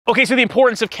Okay, so the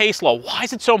importance of case law. Why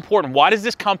is it so important? Why does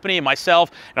this company and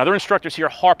myself and other instructors here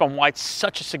harp on why it's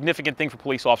such a significant thing for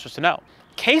police officers to know?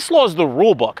 Case law is the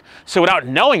rule book, so without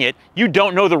knowing it, you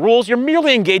don't know the rules, you're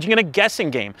merely engaging in a guessing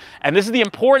game. And this is the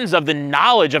importance of the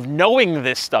knowledge of knowing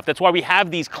this stuff. That's why we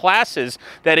have these classes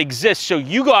that exist, so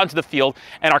you go out into the field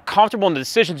and are comfortable in the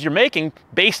decisions you're making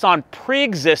based on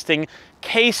pre-existing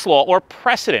case law or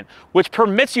precedent, which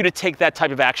permits you to take that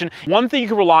type of action. One thing you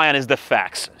can rely on is the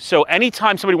facts. So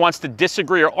anytime somebody wants to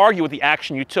disagree or argue with the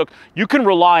action you took, you can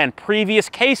rely on previous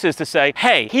cases to say,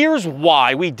 hey, here's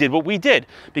why we did what we did.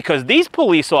 Because these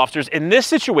police officers in this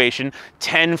situation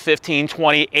 10, 15,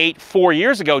 20, 8, 4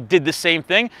 years ago did the same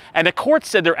thing, and the court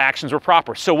said their actions were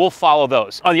proper, so we'll follow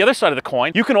those. On the other side of the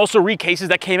coin, you can also read cases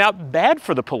that came out bad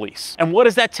for the police. And what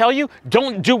does that tell you?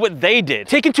 Don't do what they did.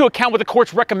 Take into account what the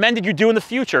courts recommended you do in the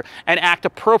future and act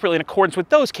appropriately in accordance with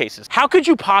those cases. How could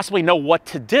you possibly know what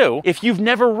to do if you've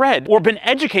never read or been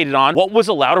educated on what was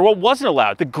allowed or what wasn't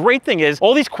allowed? The great thing is,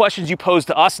 all these questions you pose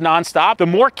to us nonstop, the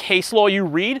more case law you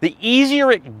read, the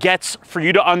easier it gets for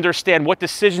you to understand what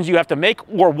decisions you have to make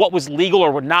or what was legal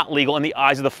or not legal in the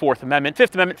eyes of the Fourth Amendment,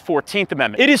 Fifth Amendment, 14th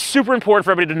Amendment. It is super important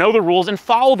for everybody to know the rules and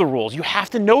follow the rules. You have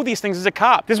to know these things as a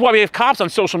cop. This is why we have cops on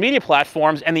social media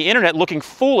platforms and the internet looking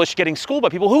foolish, getting schooled by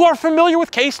people who are familiar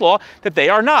with case law that they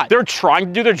are not. They're trying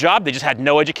to do their job, they just had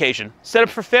no education. Set up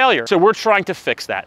for failure. So we're trying to fix that.